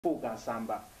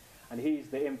Mpuuga, and he is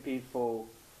the MP for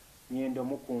Nyendo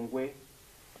Mukungwe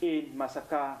in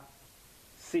Masaka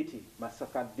City,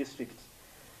 Masaka District.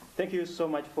 Thank you so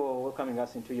much for welcoming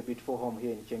us into your beautiful home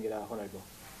here in Chengera, Honorable.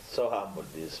 So humbled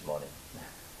this morning.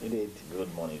 Indeed.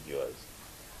 Good morning, viewers.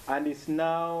 And it's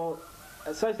now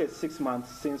such 6 months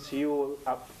since you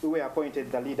were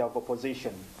appointed the leader of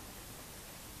opposition.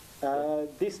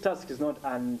 This task is not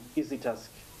an easy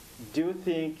task. Do you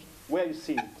think, where you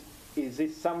see it, is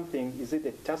it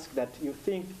a task that you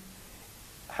think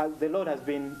the load has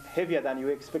been heavier than you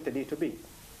expected it to be?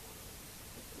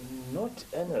 Not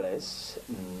any less,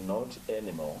 not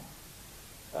anymore,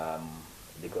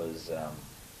 because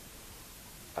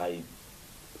I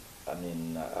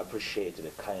appreciate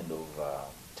the kind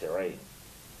of terrain.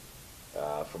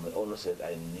 From the onset,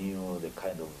 I knew the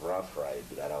kind of rough ride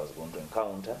that I was going to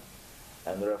encounter,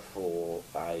 and therefore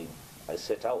I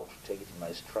set out to take it in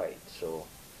my stride. So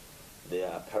there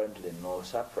are apparently no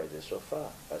surprises so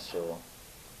far. So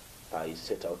I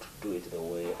set out to do it the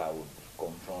way I would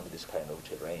confront this kind of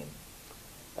terrain.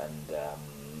 And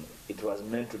it was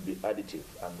meant to be additive,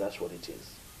 and that's what it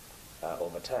is.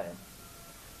 Over time,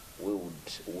 we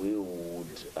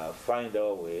would find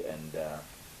our way and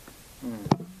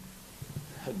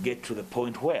get to the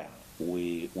point where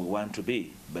we want to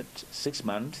be. But 6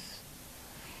 months,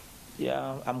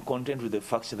 yeah, I'm content with the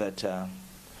fact that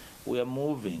we are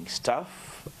moving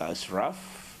stuff as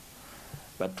rough,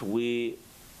 but we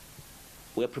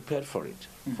are prepared for it.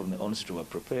 From the onset, we are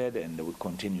prepared, and we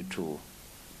continue to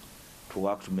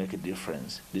work to make a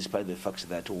difference, despite the fact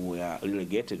that we are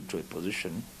relegated to a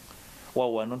position where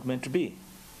we are not meant to be.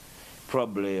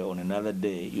 Probably on another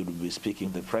day, you will be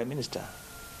speaking to the Prime Minister,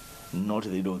 not the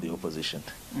leader of the opposition.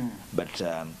 But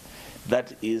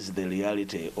that is the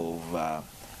reality of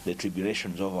the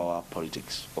tribulations of our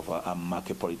politics, of our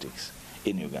market politics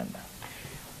in Uganda.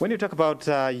 When you talk about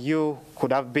you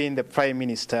could have been the Prime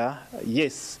Minister,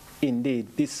 yes, indeed.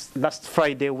 This last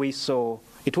Friday we saw,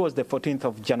 it was the 14th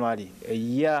of January, a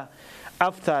year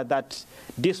after that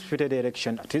disputed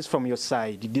election, at least from your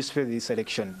side, you disputed this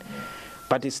election.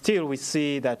 But still we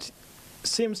see that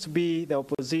seems to be the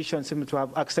opposition seems to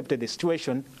have accepted the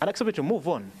situation and accepted to move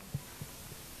on.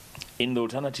 In the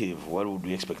alternative, what would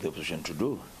we expect the opposition to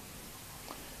do?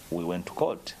 We went to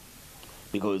court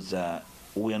because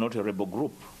we are not a rebel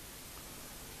group.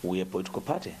 We are a political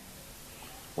party.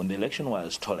 When the election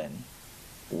was stolen,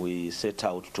 we set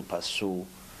out to pursue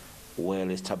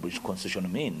well-established constitutional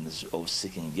means of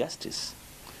seeking justice.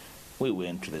 We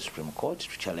went to the Supreme Court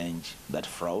to challenge that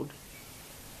fraud.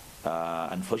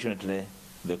 Unfortunately,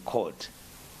 the court,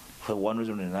 for one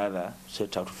reason or another,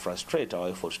 set out to frustrate our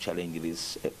efforts to challenge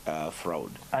this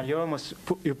fraud. And you almost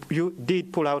you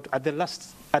did pull out at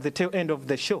the tail end of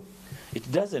the show.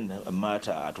 It doesn't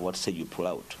matter at what stage you pull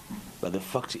out, but the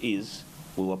fact is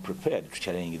we were prepared to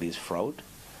challenge this fraud.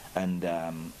 And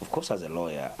of course, as a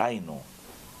lawyer, I know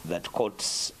that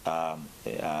courts are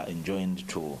enjoined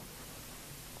to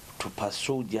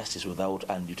pursue justice without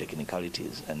undue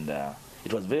technicalities. And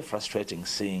it was very frustrating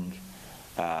seeing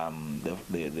the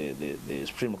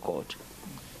Supreme Court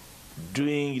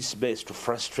doing its best to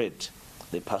frustrate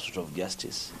the pursuit of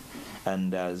justice.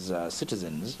 And as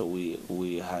citizens,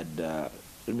 we had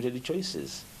limited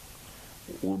choices.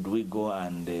 Would we go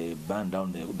and burn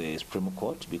down the Supreme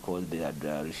Court because they had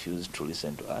refused to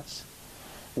listen to us?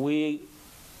 We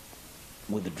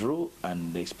withdrew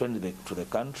and explained to the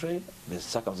country the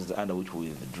circumstances under which we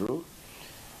withdrew.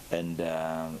 And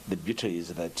the beauty is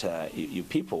that you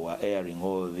people were airing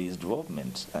all these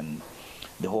developments, and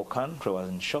the whole country was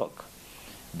in shock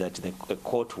that the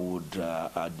court would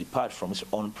depart from its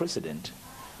own precedent,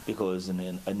 because in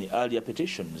the earlier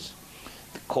petitions,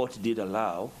 the court did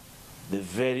allow the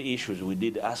very issues we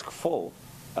did ask for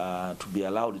to be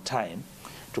allowed time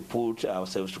to put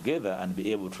ourselves together and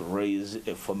be able to raise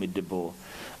a formidable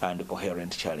and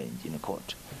coherent challenge in the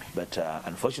court. But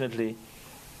unfortunately,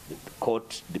 the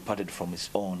court departed from its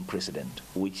own precedent,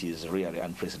 which is really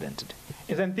unprecedented.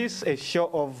 Isn't this a show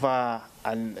of,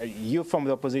 and you from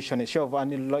the opposition, a show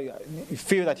of, you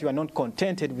feel that you are not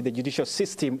contented with the judicial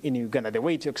system in Uganda, the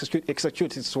way it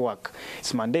executes its work,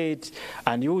 its mandate,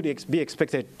 and you would be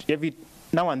expected every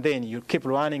now and then you keep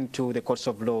running to the courts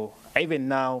of law. Even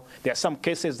now, there are some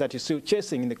cases that you're still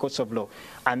chasing in the courts of law.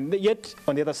 And yet,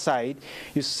 on the other side,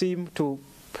 you seem to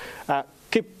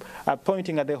keep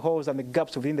pointing at the holes and the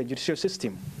gaps within the judicial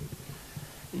system.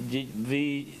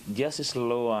 The justice,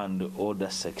 law and order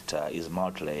sector is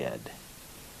multi-layered,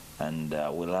 and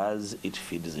whereas it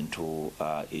feeds into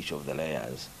each of the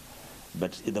layers.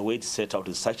 But the way it's set out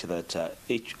is such that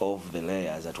each of the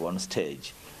layers at one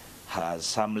stage has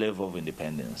some level of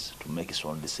independence to make its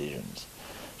own decisions.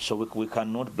 So we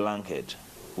cannot blanket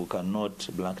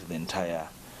the entire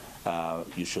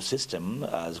judicial system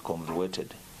as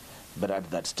convoluted. But at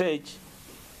that stage,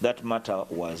 that matter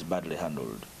was badly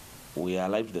handled. We are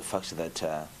alive to the fact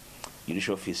that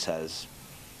judicial officers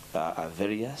are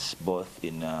various, both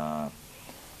in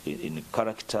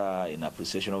character, in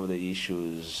appreciation of the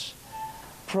issues,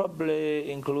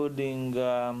 probably including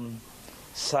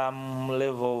some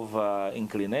level of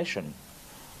inclination.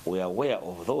 We are aware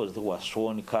of those who are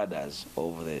sworn cadres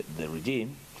of the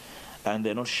regime, and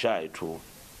they're not shy to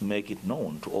make it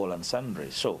known to all and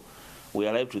sundry. So we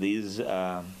are alive to these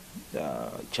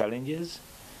challenges.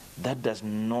 That does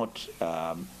not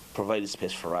provide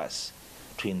space for us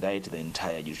to indict the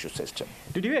entire judicial system.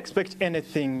 Did you expect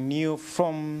anything new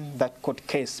from that court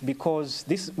case? Because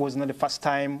this was not the first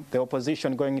time the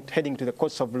opposition heading to the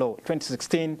courts of law.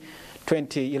 2016,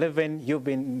 2011, you've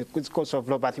been in the courts of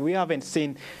law, but we haven't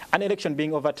seen an election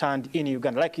being overturned in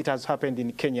Uganda like it has happened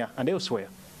in Kenya and elsewhere.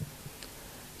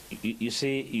 You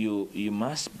see, you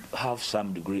must have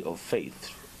some degree of faith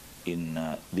in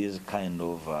these kind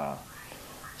of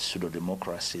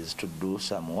pseudo-democracies to do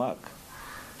some work.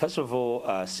 First of all,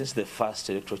 since the first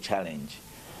electoral challenge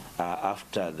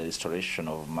after the restoration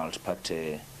of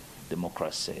multi-party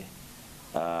democracy,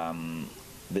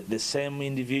 the same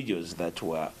individuals that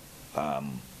were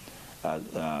on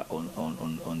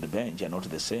the bench are not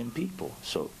the same people.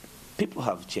 So people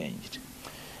have changed.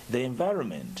 The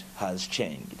environment has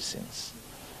changed since.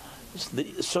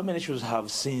 So many issues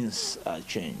have since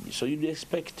changed. So you'd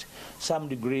expect some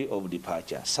degree of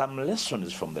departure, some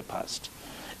lessons from the past,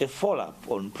 a follow-up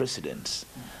on precedents.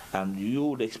 And you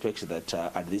would expect that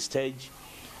at this stage,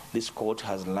 this court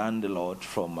has learned a lot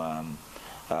from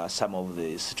some of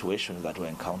the situations that were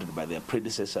encountered by their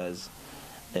predecessors.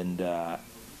 And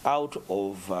out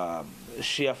of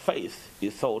sheer faith, you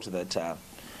thought that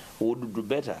we would do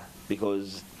better,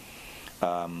 because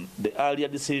the earlier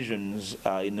decisions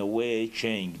in a way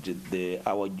changed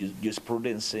our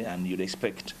jurisprudence, and you'd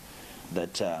expect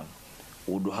that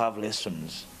we would have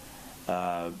lessons.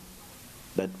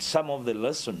 That some of the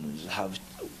lessons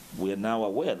we are now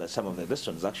aware that some of the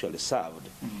lessons actually served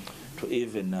to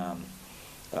even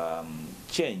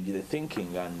change the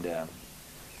thinking and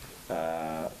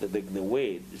the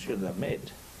way decisions are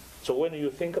made. So when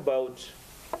you think about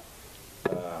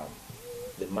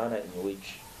the manner in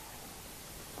which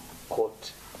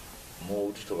court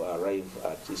moved to arrive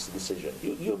at its decision,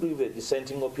 you give a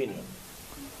dissenting opinion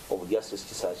of Justice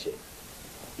Chisache,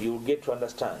 you get to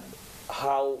understand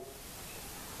how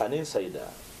an insider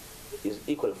is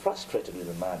equally frustrated with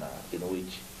the manner in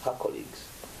which her colleagues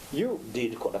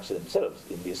did conduct themselves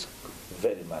in this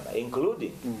very manner,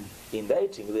 including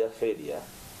indicting their failure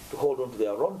to hold on to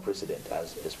their own precedent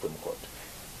as the Supreme Court.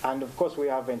 And of course, we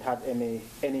haven't had any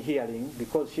hearing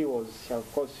because she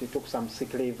took some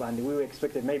sick leave, and we were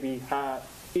expected maybe her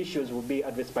issues would be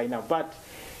addressed by now. But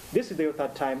this is your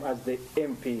third time as the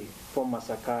MP for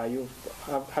Masaka.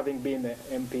 Having been the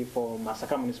MP for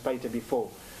Masaka municipality before,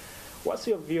 what's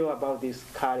your view about this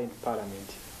current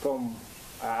parliament from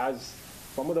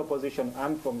the opposition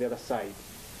and from the other side?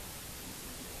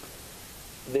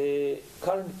 The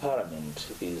current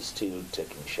parliament is still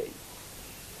taking shape,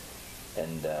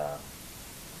 and I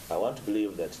want to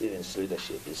believe that even its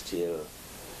leadership is still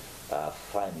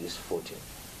finding its footing.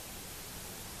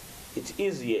 It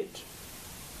is yet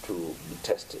to be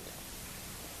tested.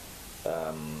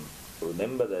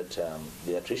 Remember that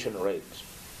the attrition rate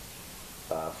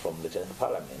from the 10th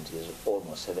Parliament is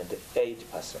almost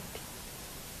 78%.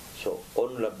 So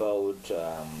only about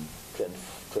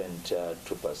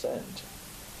 22%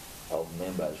 of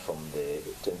members from the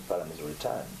 10th Parliament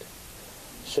returned.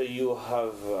 So you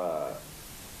have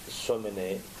so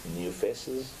many new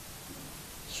faces,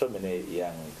 so many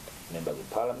young members of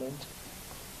Parliament,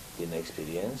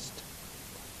 inexperienced,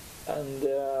 and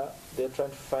they're trying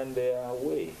to find their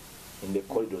way in the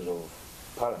corridors of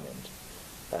Parliament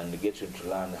and getting to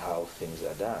learn how things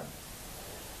are done.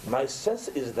 My sense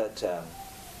is that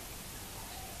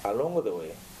along the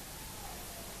way,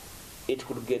 it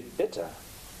could get better,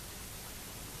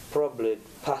 probably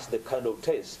past the kind of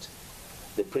test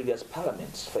the previous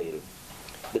parliaments failed.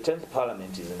 The 10th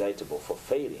Parliament is indictable for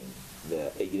failing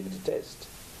the age limit test,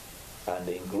 and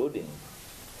including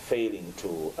failing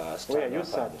to stand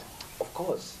up. Of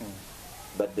course.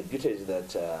 But the beauty is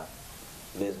that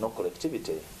there's no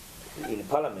collectivity. In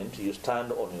Parliament, you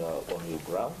stand on your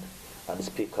ground and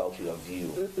speak out your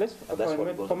view. Let's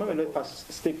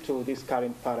first stick to this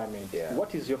current Parliament. Yeah.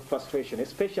 What is your frustration,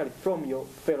 especially from your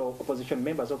fellow opposition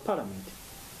members of Parliament?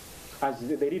 as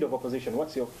the leader of opposition,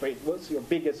 what's your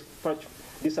biggest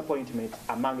disappointment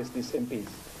amongst these MPs?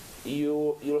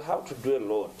 You'll have to do a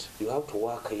lot. You have to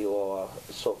work your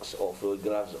socks off, your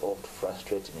gloves off to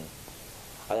frustrate me.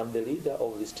 I am the leader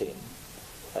of this team,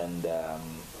 and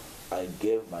I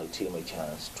gave my team a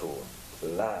chance to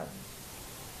learn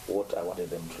what I wanted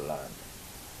them to learn.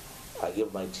 I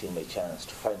gave my team a chance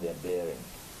to find their bearing.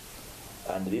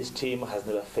 And this team has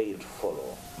never failed to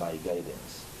follow my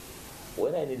guidance.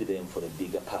 When I needed them for the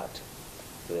bigger part,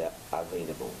 they are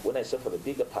available. When I say for the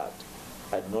bigger part,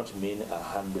 I do not mean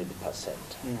 100%.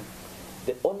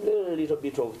 The only little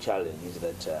bit of challenge is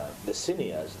that the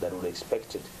seniors that were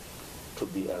expected to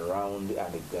be around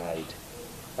and guide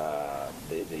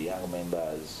the young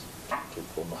members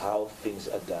on how things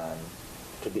are done,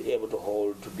 to be able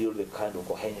to build the kind of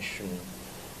cohesion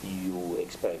you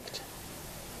expect.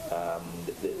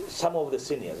 Some of the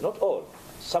seniors, not all,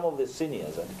 some of the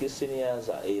seniors, and these seniors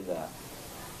are either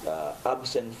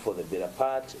absent for the better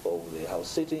part of the house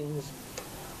sittings,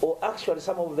 or actually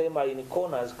some of them are in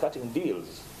corners cutting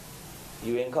deals.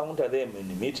 You encounter them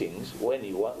in meetings where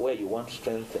you want to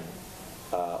strengthen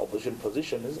opposition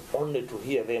positions, only to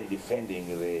hear them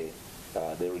defending the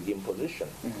regime position.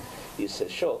 It's a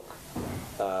shock,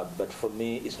 but for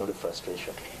me, it's not a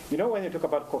frustration. You know, when you talk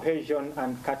about cohesion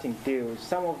and cutting deals,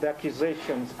 some of the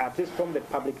accusations, at least from the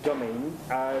public domain,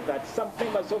 are that some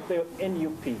members of the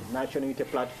NUP, National Unity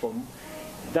Platform,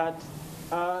 that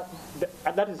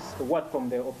that is what from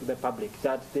the public,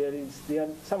 that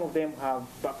some of them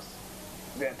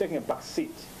they are taking a back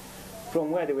seat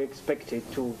from where they were expected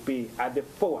to be at the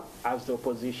fore as the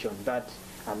opposition.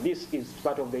 And this is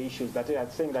part of the issues that they are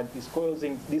saying that is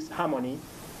causing disharmony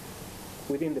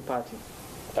within the party.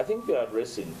 I think we are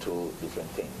addressing two different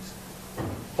things.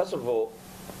 First of all,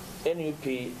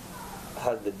 NUP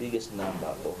has the biggest number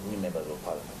of new members of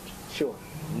parliament. Sure.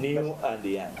 New and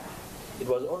young. It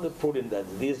was only prudent that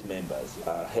these members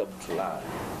are helped to learn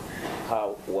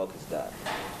how work is done.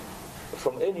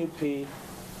 From NUP,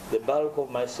 the bulk of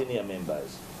my senior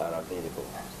members are available.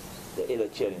 They're either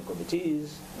chairing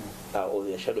committees or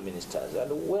they're shadow ministers.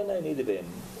 And when I need them,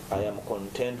 I am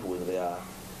content with their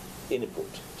input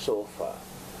so far.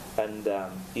 And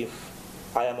if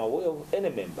I am aware of any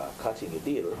member cutting a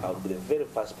deal, I will be the very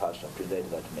first person to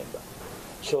indict that member.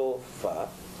 So far,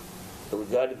 I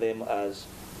regard them as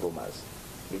rumors,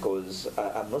 because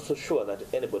I'm not so sure that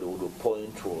anybody would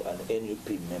point to an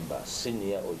NUP member,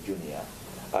 senior or junior,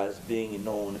 as being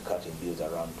known cutting deals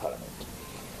around Parliament.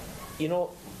 You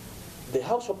know, the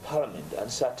House of Parliament and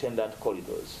attendant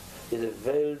corridors is a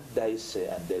very dicey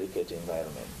and delicate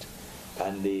environment,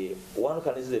 and one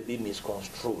can easily be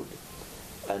misconstrued.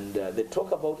 And the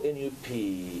talk about NUP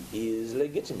is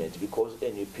legitimate because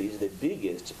NUP is the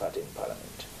biggest party in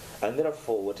Parliament, and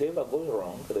therefore whatever goes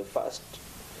wrong, the first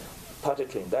party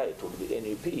to indict would be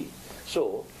NUP.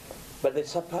 So, but the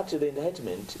sub-party, the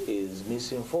indictment is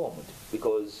misinformed,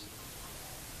 because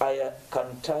I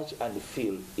can touch and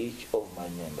feel each of my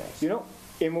members. You know,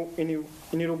 in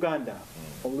Uganda,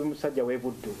 omusajja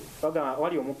webuddu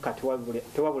wali omukka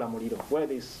tewabula muliro. Where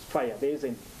there is fire, there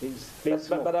isn't.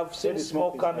 But I've seen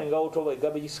smoke coming out of a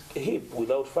garbage heap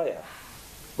without fire.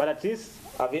 But at least,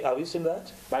 have you seen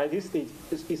that? But at this stage,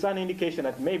 it's an indication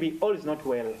that maybe all is not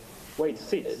well where it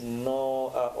sits.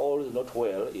 No, all is not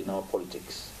well in our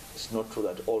politics. It's not true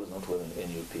that all is not well in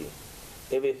NUP.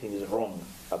 Everything is wrong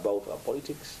about our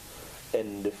politics.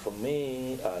 And for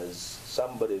me, as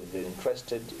somebody very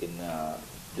interested in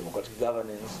democratic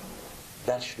governance,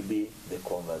 that should be the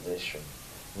conversation,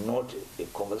 not a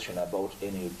conversation about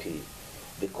NUP.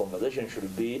 The conversation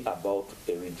should be about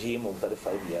a regime of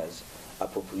 35 years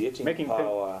appropriating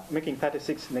power. Making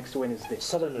 36 next Wednesday.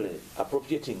 Suddenly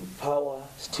appropriating power,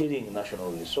 stealing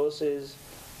national resources,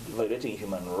 violating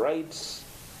human rights.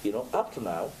 You know, up to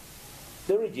now,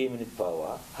 the regime in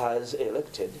power has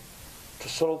elected to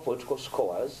solve political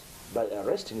scores by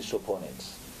arresting its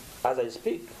opponents. As I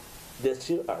speak, they're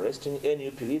still arresting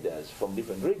NUP leaders from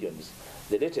different regions.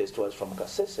 The latest was from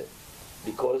Kasese,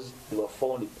 because they were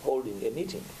found holding a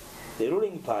meeting. The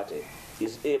ruling party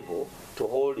is able to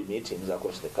hold meetings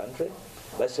across the country,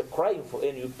 but it's a crime for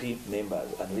NUP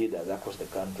members and leaders across the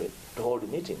country to hold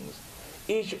meetings.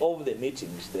 Each of the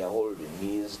meetings they are holding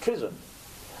is treason.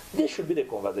 This should be the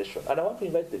conversation. And I want to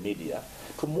invite the media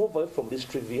to move away from this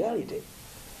triviality.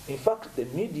 In fact, the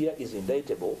media is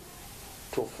indictable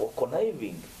for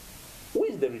conniving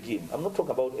with the regime. I'm not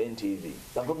talking about NTV.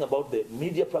 I'm talking about the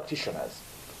media practitioners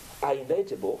are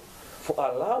indictable for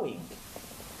allowing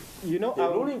the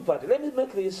ruling party. Let me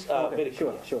make this very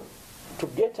clear. Sure. To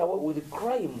get away with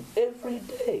crime every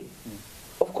day.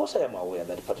 Of course, I am aware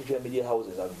that particular media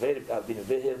houses have been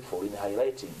very helpful in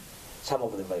highlighting some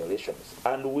of the violations,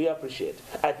 and we appreciate.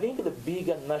 I think the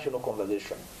bigger national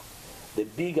conversation, the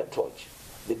bigger torch,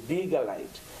 the bigger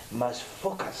light must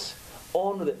focus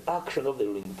on the action of the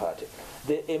ruling party.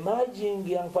 The emerging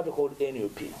young party called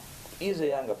NUP is a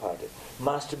younger party,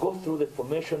 must go through the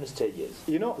formation stages,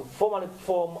 to formally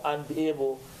form and be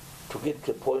able to get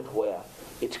to a point where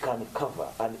it can cover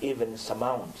and even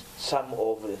surmount some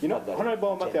of the...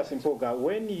 Honorable Matthias Mpuuga,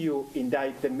 when you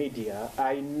indict the media,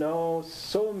 I know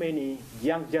so many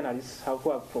young journalists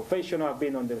who are professional, have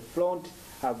been on the front,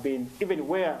 have been, even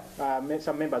where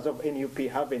some members of NUP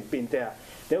haven't been there,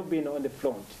 they've been on the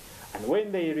front. And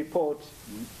when they report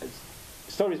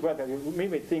stories where you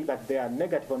may think that they are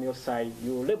negative on your side,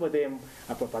 you label them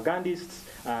propagandists,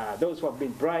 those who have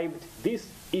been bribed. This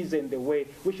isn't the way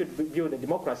we should view the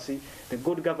democracy, the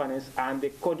good governance, and the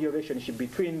cordial relationship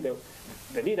between the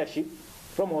leadership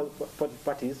from all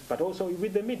parties, but also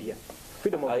with the media.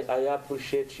 I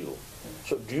appreciate you.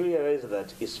 So do you realize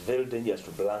that it's very dangerous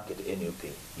to blanket NUP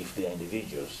if they are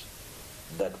individuals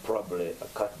that probably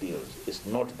cut deals? It's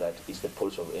not that it's the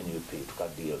policy of NUP to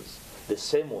cut deals. The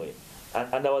same way,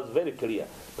 and I was very clear,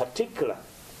 particular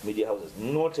media houses,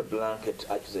 not a blanket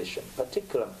accusation,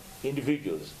 particular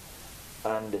individuals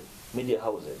and media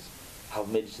houses have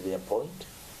made it their point,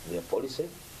 their policy,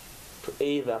 to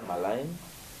either malign,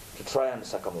 to try and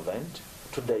circumvent,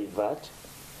 to divert.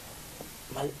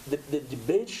 The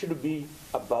debate should be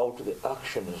about the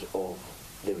actions of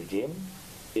the regime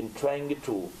in trying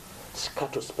to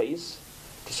scatter space,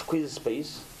 to squeeze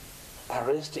space,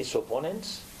 arrest its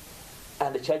opponents,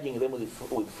 and charging them with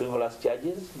frivolous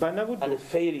charges, and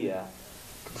failure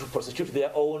to prosecute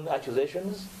their own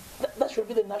accusations. That should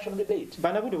be the national debate.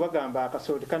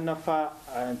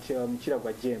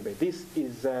 This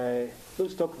is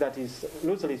loose talk that is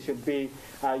loosely should be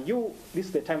this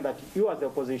is the time that you as the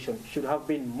opposition should have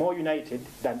been more united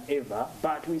than ever,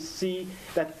 but we see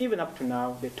that even up to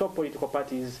now the top political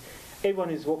parties,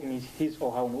 everyone is walking his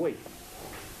or her own way.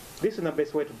 This is the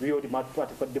best way to build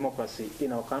democracy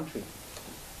in our country.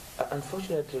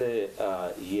 Unfortunately,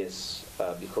 yes,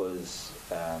 because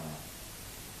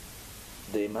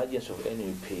the emergence of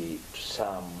NUP to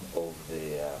some of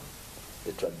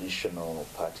the traditional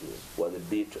parties was a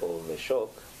bit of a shock,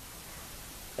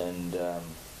 and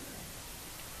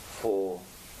for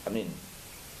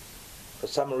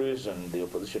some reason the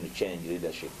opposition changed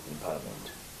leadership in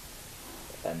Parliament,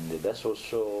 and that's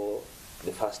also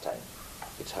the first time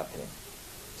it's happening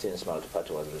since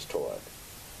multi-party was restored.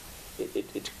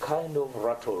 It kind of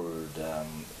rattled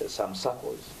some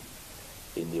circles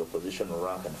in the opposition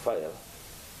rank and file,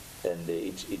 and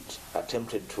it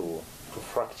attempted to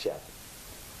fracture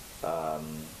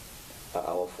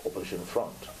our opposition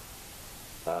front.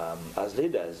 As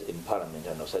leaders in Parliament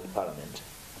and outside Parliament,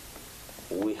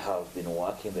 we have been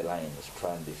working the lines to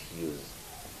try and diffuse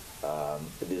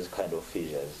these kind of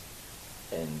fissures,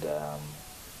 and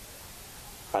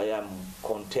I am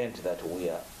content that we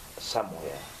are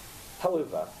somewhere.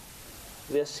 However,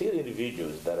 there are still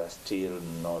individuals that are still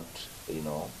not,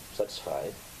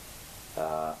 satisfied,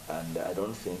 and I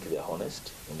don't think they are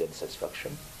honest in their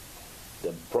dissatisfaction.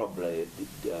 They're probably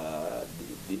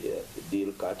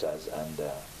deal cutters, and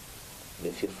they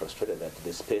feel frustrated that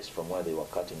the space from where they were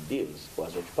cutting deals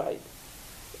was occupied,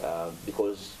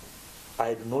 because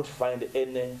I do not find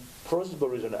any plausible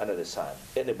reason under the sun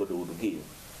anybody would give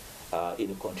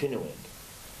in continuing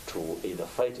to either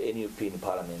fight NUP in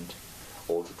Parliament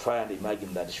or to try and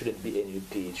imagine that it shouldn't be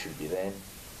NUP, it should be them.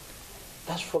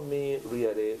 That's for me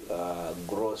really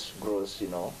gross,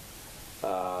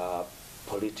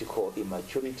 political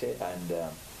immaturity, and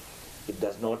it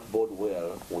does not bode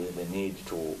well with the need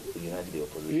to unite the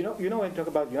opposition. When you talk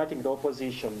about uniting the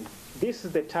opposition, this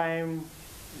is the time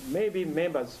maybe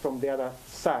members from the other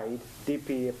side,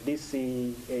 DP,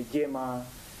 FDC, GEMA,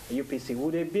 UPC,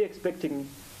 would they be expecting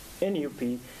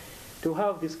NUP to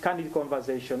have this candid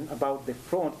conversation about the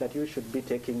front that you should be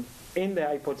taking in the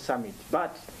IPOD summit?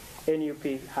 But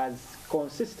NUP has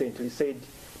consistently said,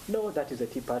 no, that is a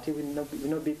Tea Party, we will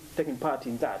not be taking part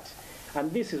in that.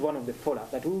 And this is one of the fora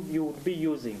that you would be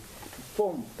using to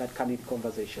form that candid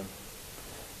conversation.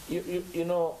 The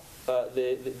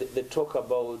talk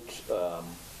about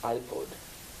IPOD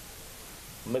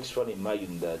makes one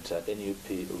imagine that NUP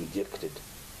rejected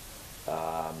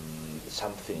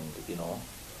something,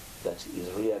 that is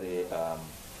really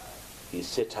is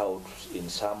set out in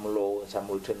some law, some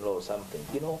written law or something.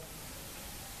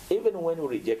 Even when we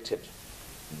rejected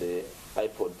the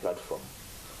iPod platform,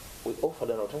 we offered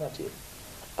an alternative,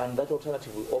 and that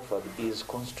alternative we offered is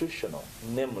constitutional,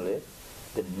 namely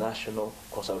the National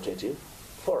Consultative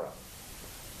Forum.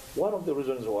 One of the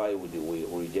reasons why we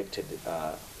rejected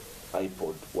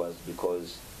iPod was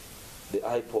because the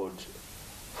iPod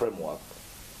framework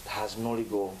has no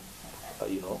legal,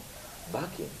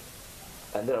 backing,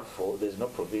 and therefore there's no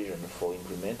provision for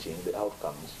implementing the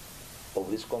outcomes of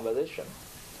this conversation.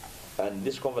 And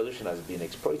this conversation has been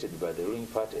exploited by the ruling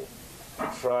party to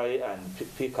try and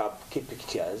pick up key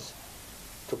pictures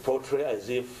to portray as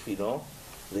if,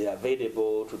 they are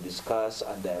available to discuss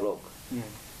and dialogue. Mm.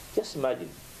 Just imagine,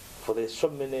 for the so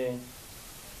many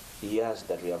years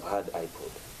that we have had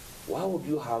iPod, why would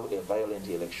you have a violent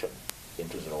election in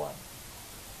 2001?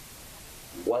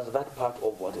 Was that part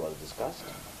of what was discussed?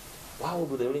 Why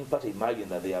would the ruling party imagine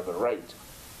that they have a right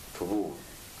to rule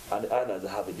and others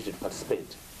have a duty to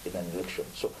participate in an election?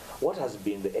 So what has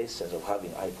been the essence of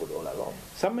having iPod all along?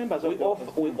 Some members we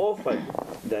offered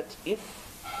that if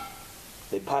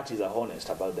the parties are honest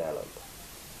about dialogue,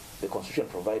 the Constitution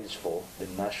provides for the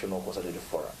National Consultative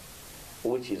Forum,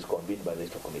 which is convened by the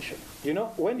Electoral Commission.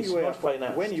 When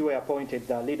you were appointed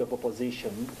the leader of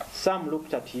opposition, some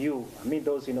looked at you,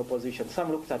 those in opposition,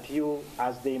 some looked at you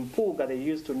as the Mpuuga they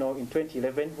used to know in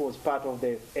 2011, who was part of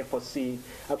the FOC,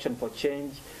 Action for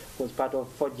Change, who was part of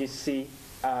 4GC,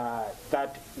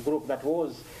 that group that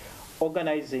was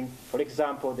organizing, for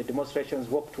example, the demonstrations,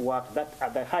 Walk to Work, that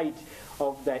at the height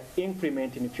of the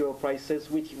increment in fuel prices,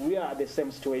 which we are at the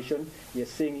same situation. We are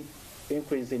seeing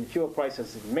increase in fuel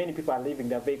prices. Many people are leaving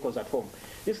their vehicles at home.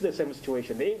 This is the same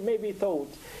situation. They maybe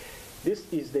thought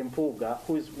this is the Mpuuga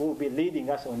who will be leading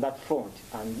us on that front,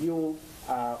 and you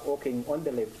are walking on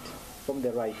the left from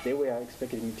the right. They were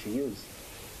expecting you to use.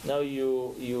 Now we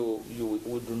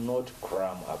do not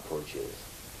cram approaches.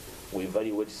 We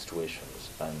evaluate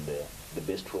situations and the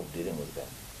best way of dealing with them.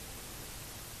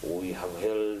 We have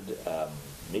held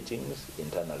meetings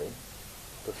internally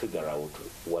to figure out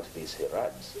what this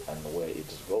heralds and where it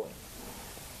is going.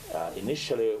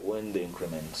 Initially, when the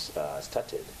increments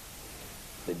started,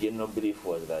 the general belief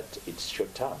was that it's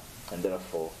short term, and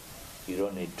therefore you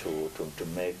don't need to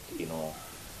make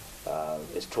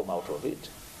a storm out of it.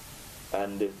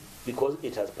 And because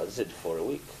it has persisted for a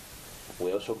week,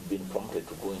 we also been prompted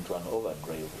to go into an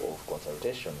overdrive of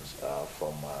consultations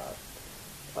from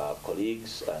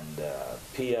colleagues and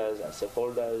peers and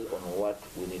stakeholders on what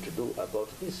we need to do about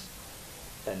this.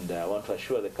 And I want to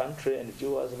assure the country and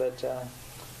viewers that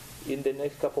in the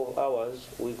next couple of hours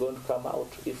we're going to come out.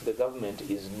 If the government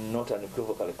is not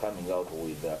unequivocally coming out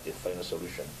with a final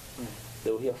solution,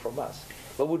 they will hear from us.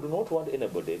 But we do not want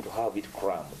anybody to have it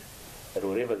crammed that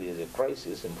wherever there is a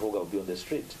crisis, Mpuuga will be on the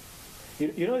street.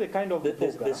 The kind of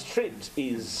the street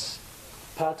is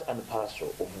part and parcel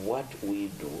of what we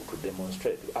do to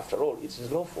demonstrate. After all, it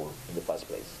is lawful in the first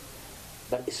place.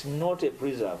 But it's not a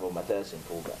preserve of Matthias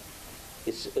Mpuuga.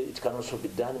 It can also be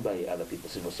done by other people,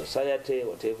 civil society,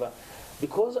 whatever.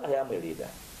 Because I am a leader,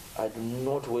 I do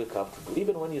not wake up to do.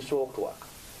 Even when you saw Walk to Work,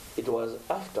 it was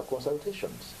after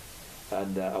consultations.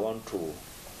 And I want to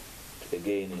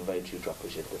again invite you to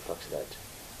appreciate the fact that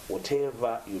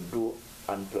whatever you do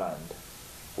unplanned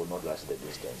will not last the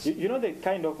distance. The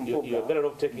kind of Mpuuga, you're better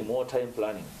off taking more time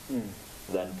planning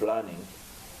than planning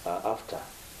after.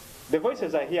 The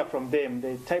voices I hear from them,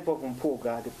 the type of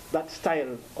Mpuuga, that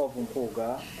style of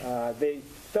Mpuuga, they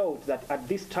felt that at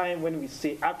this time when we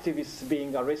see activists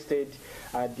being arrested,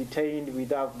 detained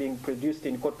without being produced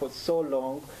in court for so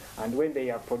long, and when they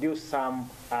are produced, some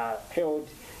are held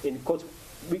in court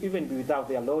even without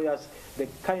their lawyers, the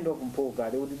kind of Mpuuga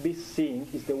they would be seeing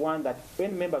is the one that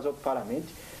when members of parliament,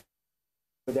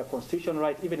 with their constitutional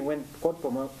right, even when court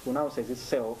pronounces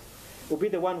itself, will be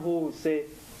the one who will say,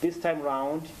 this time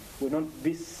round, will not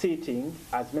be sitting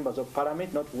as members of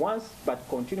parliament, not once, but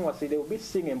continuously. They will be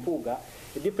seeing Mpuuga,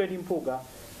 a different Mpuuga,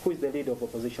 who is the leader of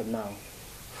opposition now.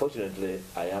 Fortunately,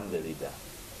 I am the leader.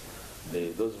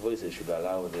 Those voices should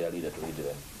allow their leader to lead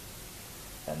them,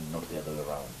 and not the other way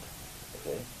around.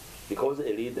 Okay? Because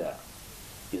a leader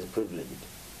is privileged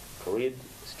to read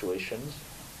situations,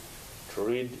 to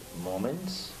read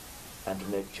moments, and to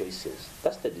make choices.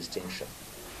 That's the distinction.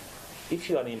 If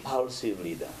you're an impulsive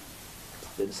leader,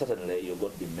 then certainly you're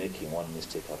going to be making one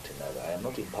mistake after another. I am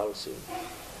not impulsive.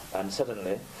 And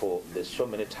certainly, for the so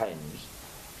many times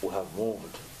we have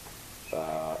moved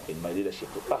in my leadership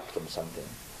to act on something,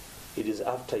 it is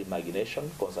after imagination,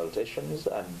 consultations,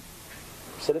 and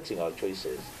selecting our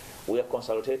choices. We are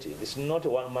consultative. It's not a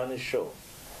one-man show.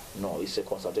 No, it's a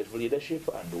consultative leadership,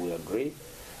 and we agree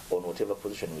on whatever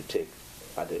position we take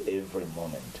at every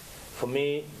moment. For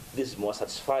me, this is more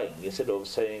satisfying. Instead of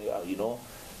saying,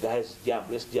 guys, jump,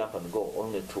 let's jump and go,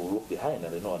 only to look behind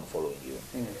and no one following you.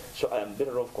 So I'm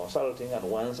better off consulting, and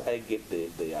once I get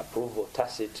the approval,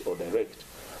 tacit or direct,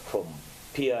 from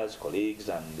peers, colleagues,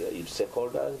 and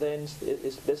stakeholders, then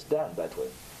it's best done that way.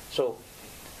 So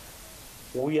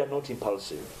we are not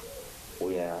impulsive,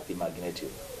 we are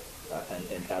imaginative,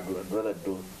 and I'd rather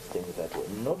do things that way.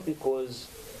 Not because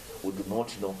we do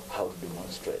not know how to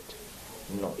demonstrate.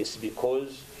 No, it's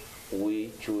because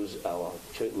we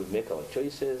we make our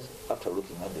choices after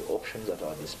looking at the options at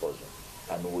our disposal,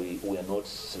 and we are not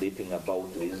sleeping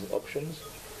about these options.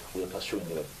 We are pursuing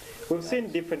them. We've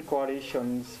seen different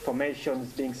coalitions,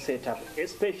 formations being set up,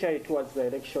 especially towards the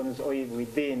elections or even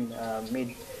within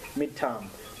mid-term.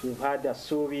 We've had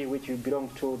SUVI, which we belong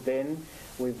to then.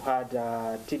 We've had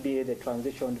TDA, the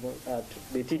transition,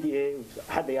 the TDA. We've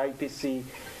had the IPC.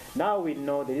 Now we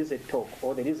know there is a talk,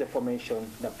 or there is a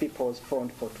formation, the People's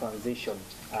Front for Transition.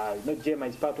 Jema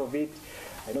is part of it.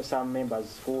 I know some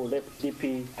members who left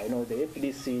DP. I know the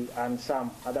FDC and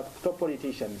some other top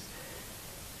politicians.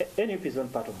 NUP is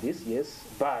not part of this, yes,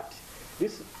 but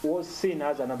this was seen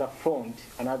as another front,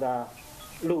 another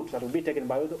route that will be taken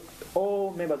by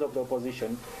all members of the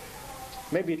opposition,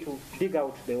 maybe to dig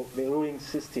out the ruling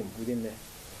system within the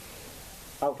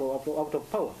out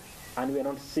of power. And we are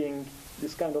not seeing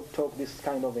this kind of talk, this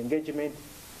kind of engagement.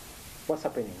 What's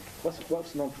happening?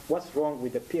 What's wrong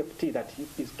with the PFT that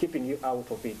is keeping you out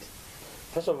of it?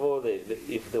 First of all,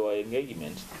 if there were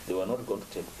engagements, they were not going to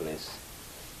take place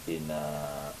in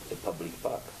a public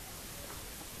park.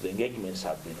 The engagements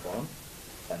have been on,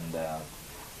 and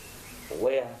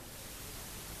where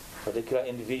particular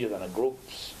individuals and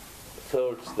groups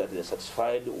felt that they're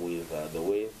satisfied with the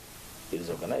way it is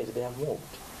organized, they have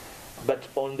moved. But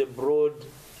on the broad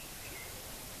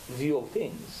view of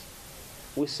things,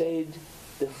 we said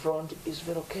the front is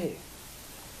very okay.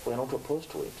 We're not opposed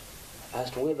to it.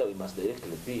 As to whether we must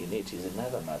directly be in it is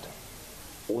another matter.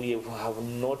 We have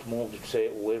not moved to say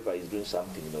whoever is doing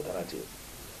something in alternative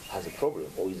has a problem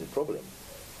or is a problem.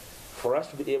 For us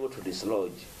to be able to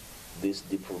dislodge this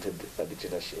deep-rooted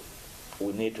dictatorship,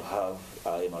 we need to have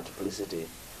a multiplicity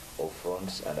of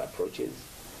fronts and approaches,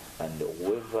 and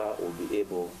whoever will be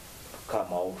able to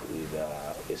come out with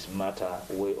a smarter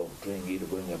way of doing it,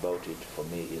 going about it, for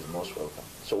me, is most welcome.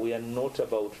 So we are not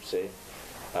about to say,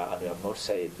 and we have not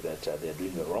said that they are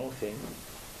doing the wrong thing.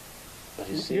 But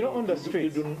you see, on the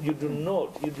streets, you do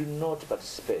not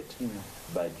participate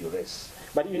by duress.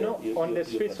 But on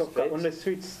the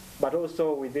streets, but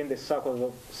also within the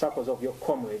circles of your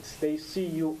comrades, they see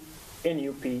you,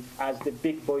 NUP, as the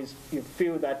big boys. You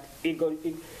feel that ego.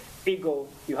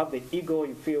 You have the ego.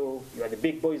 You feel you are the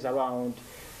big boys around.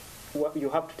 You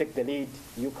have to take the lead.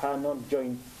 You cannot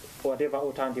join whatever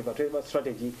alternative, whatever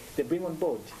strategy they bring on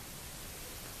board.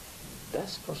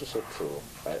 That's not so true.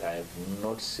 I have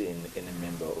not seen any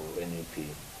member of NUP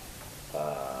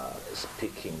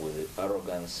speaking with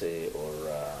arrogance or...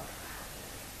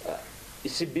 you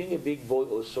see, being a big boy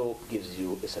also gives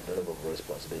you a certain level of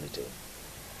responsibility.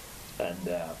 And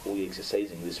we're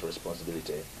exercising this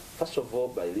responsibility, first of all,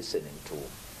 by listening to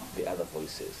the other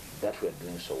voices that we are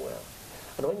doing so well.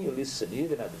 And when you listen, you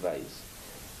even advise.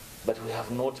 But we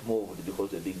have not moved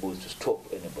because the big boys to stop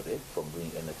anybody from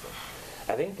doing anything.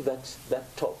 I think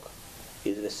that talk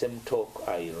is the same talk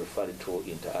I referred to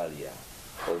inter alia,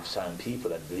 of some people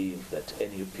that believe that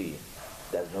NUP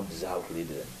does not deserve to lead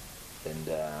them. And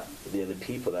they are the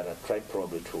people that have tried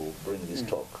probably to bring this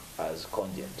talk as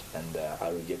contingent, and I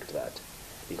reject that,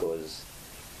 because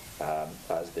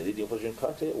as the leading opposition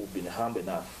party, we've been harmed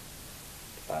enough,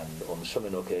 and on so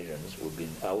many occasions we've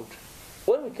been out.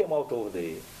 When we came out of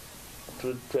the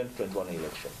 2021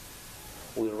 election,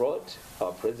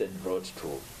 our president wrote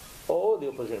to all the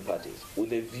opposition parties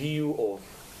with a view of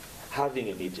having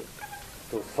a meeting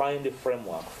to find a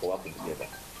framework for working together.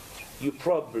 You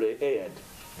probably aired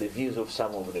the views of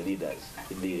some of the leaders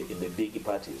in the big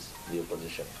parties, the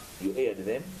opposition. You aired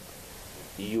them.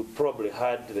 You probably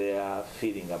had their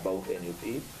feeling about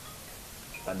NUP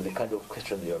and the kind of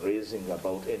questions they are raising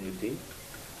about NUP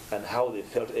and how they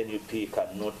felt NUP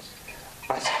cannot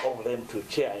ask of them to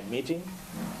chair a meeting.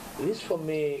 This for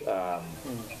me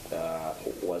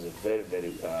was a very,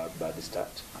 very bad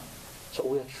start. So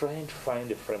we are trying to find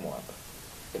a framework,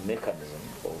 a mechanism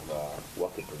of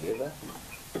working together.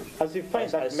 As you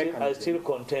find that mechanism, I still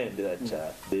contend that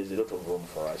there is a lot of room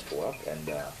for us to work, and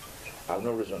I have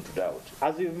no reason to doubt.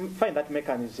 As you find that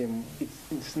mechanism,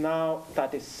 it's now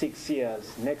 36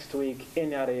 years. Next week,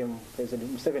 NRM,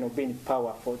 President Museveni will be in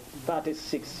power for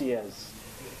 36 years.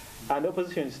 And the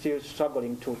opposition is still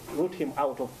struggling to root him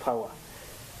out of power.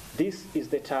 this is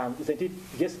the time, isn't it,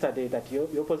 yesterday that your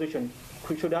opposition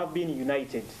should have been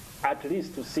united, at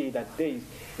least to see that there is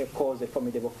a cause, a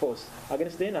formidable force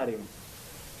against the NRM.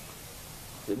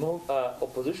 The more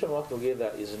opposition work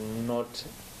together is not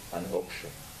an option.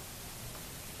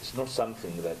 It's not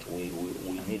something that we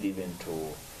need even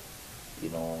to,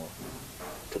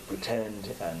 to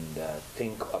pretend and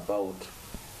think about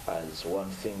as one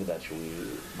thing that we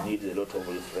need a lot of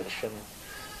reflection.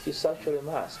 It's actually a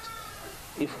must.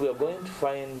 If we are going to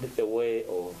find a way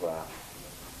of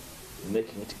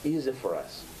making it easy for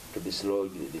us to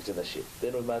dislodge the dictatorship,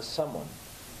 then we must summon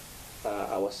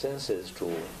our senses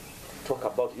to talk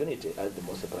about unity as the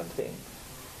most important thing.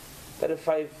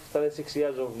 36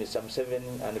 years of Mr.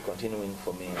 Museveni and continuing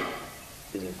for me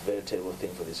is a very terrible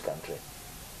thing for this country.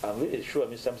 I'm really sure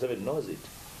Mr. Museveni knows it,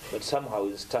 but somehow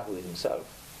he's stuck with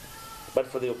himself. But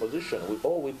for the opposition, we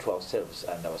owe it to ourselves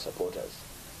and our supporters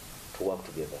to work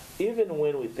together. Even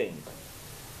when we think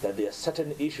that there are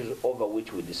certain issues over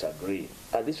which we disagree,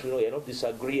 at least we know we are not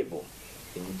disagreeable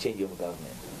in the change of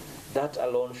government. That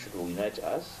alone should unite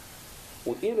us.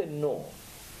 We even know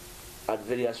at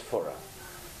various fora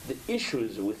the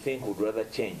issues we think would rather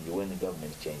change when the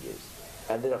government changes.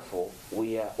 And therefore,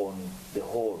 we are on the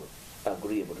whole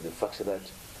agreeable to the fact that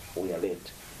we are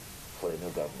late for a new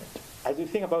government. As you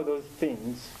think about those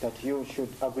things that you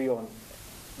should agree on,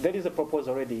 there is a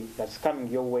proposal already that's coming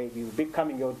your way, will be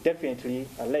coming your definitely,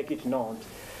 like it not,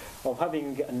 of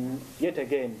having yet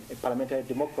again a parliamentary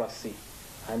democracy.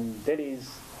 And there is,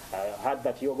 I heard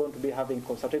that you're going to be having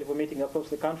consultative meetings across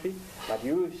the country, but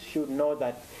you should know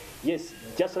that, yes,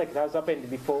 just like it has happened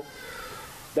before,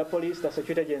 the police, the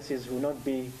security agencies will not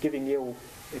be giving you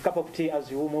a cup of tea as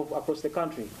you move across the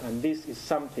country. And this is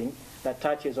something that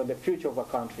touches on the future of our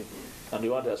country. And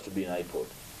you want us to be an iPod.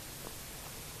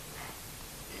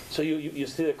 So you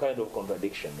see the kind of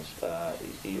contradictions.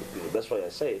 That's why I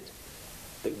said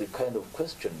the kind of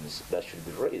questions that should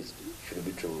be raised should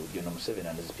be to General Museveni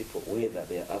and his people, whether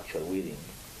they are actually willing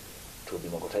to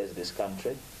democratize this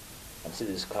country and see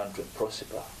this country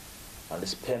prosper and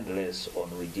spend less on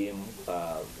regime,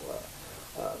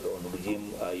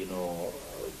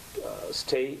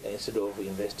 stay instead of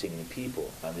investing in people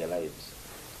and their lives.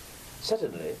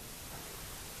 Certainly,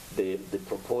 the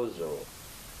proposal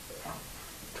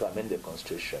to amend the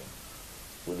constitution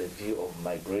with a view of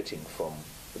migrating from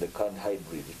the current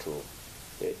hybrid to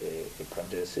a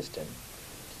parliamentary system,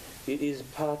 it is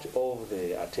part of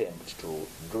the attempt to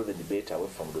draw the debate away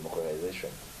from democratization.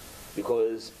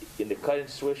 Because in the current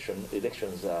situation,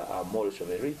 elections are more of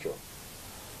a ritual.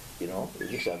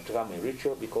 Elections have become a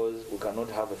ritual because we cannot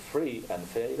have a free and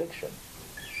fair election.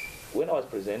 When I was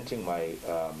presenting my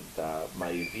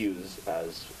my views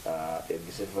as a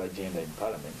legislative agenda in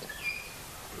Parliament,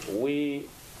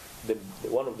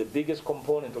 one of the biggest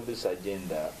components of this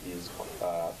agenda is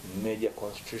major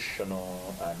constitutional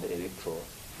and electoral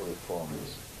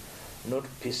reforms, not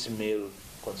piecemeal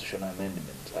constitutional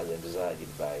amendments as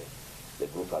envisaged by the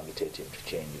group agitating to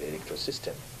change the electoral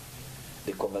system.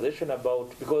 The conversation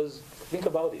about, because think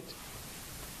about it,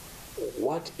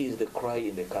 what is the cry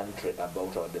in the country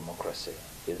about our democracy?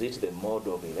 Is it the mode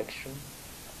of election,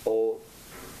 or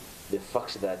the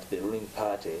fact that the ruling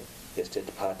party, the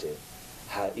state party,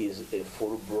 is a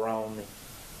full-blown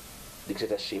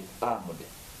dictatorship armed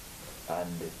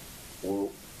and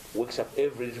wakes up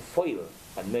every foil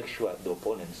and make sure the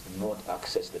opponents do not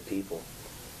access the people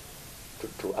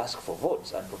to ask for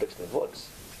votes and protect the votes?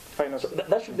 So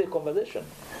that should be a conversation.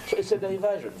 So it's a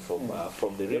diversion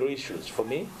from the real issues for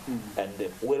me,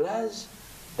 and whereas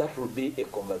that would be a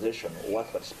conversation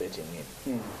worth participating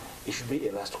in, it should be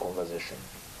a last conversation.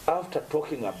 After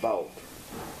talking about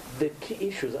the key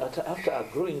issues, after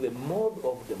agreeing the mode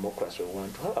of democracy we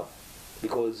want to have,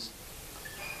 because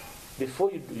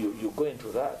before you go into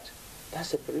that,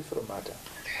 that's a peripheral matter.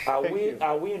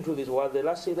 Are we into this? Was the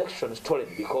last election stolen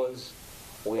because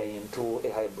we are into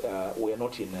we are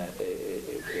not in a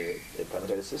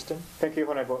parliamentary system? Thank you,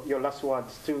 Honorable. Your last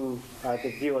words to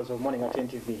the viewers of Morning at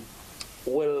NTV.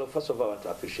 Well, first of all, I want to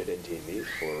appreciate NTV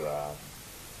for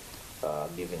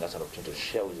giving us an opportunity to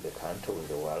share with the country, with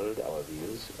the world, our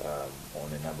views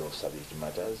on a number of subject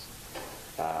matters,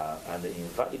 and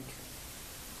invite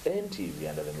NTV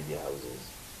and other media houses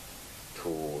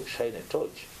to shine a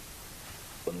torch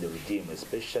on the regime,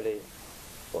 especially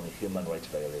on human rights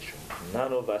violation.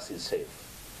 None of us is safe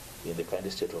in the current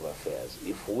state of affairs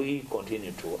if we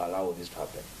continue to allow this to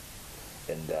happen.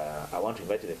 And I want to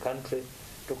invite the country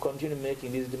to continue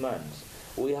making these demands.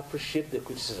 We appreciate the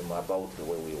criticism about the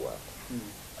way we work.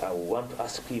 I want to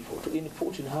ask people to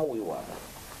input in how we work.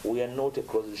 We are not a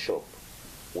closed shop.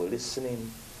 We're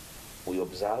listening, we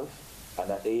observe and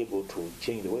are able to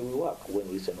change the way we work when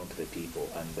we listen to the people.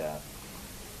 And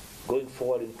going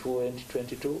forward in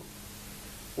 2022,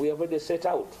 we have already set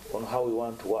out on how we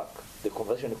want to work. The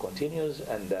conversation continues,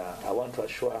 and I want to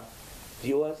assure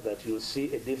viewers that you'll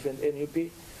see a different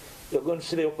NUP. You're going to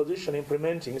see the opposition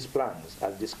implementing its plans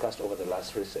as discussed over the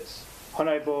last recess.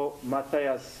 Honorable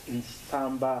Matthias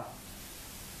Mpuuga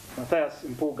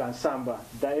Nsamba,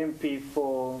 the MP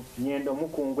for Nyendo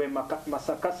Mukungwe,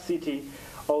 Masaka City,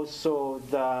 also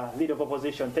the leader of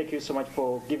opposition. Thank you so much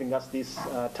for giving us this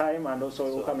time and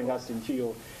also welcoming us into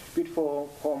your beautiful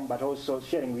home, but also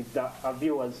sharing with our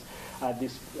viewers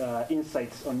these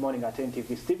insights on Morning at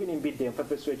NTV. Stephen Mbide and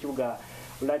Professor Mpuuga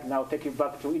would like now take you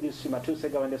back to Idris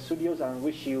Matusegawa in the studios and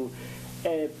wish you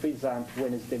a pleasant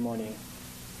Wednesday morning.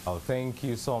 Oh, thank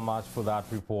you so much for that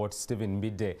report, Stephen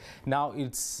Mbide. Now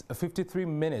it's 53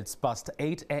 minutes past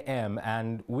 8 a.m.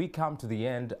 and we come to the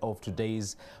end of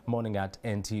today's Morning at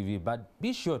NTV. But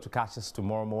be sure to catch us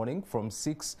tomorrow morning from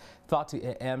 6:30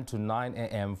 a.m. to 9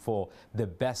 a.m. for the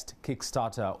best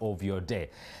Kickstarter of your day.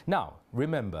 Now,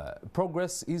 remember,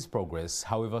 progress is progress,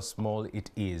 however small it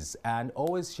is. And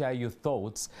always share your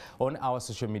thoughts on our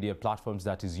social media platforms,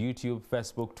 that is YouTube,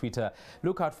 Facebook, Twitter.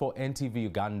 Look out for NTV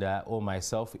Uganda or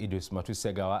myself, Idris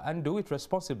Matusegawa, and do it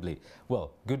responsibly.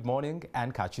 Well, good morning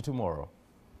and catch you tomorrow.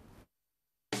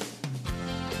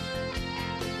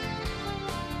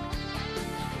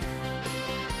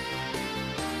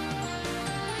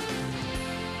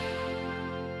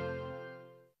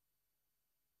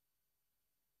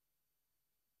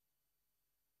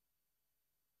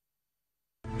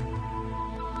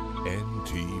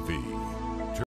 NTV.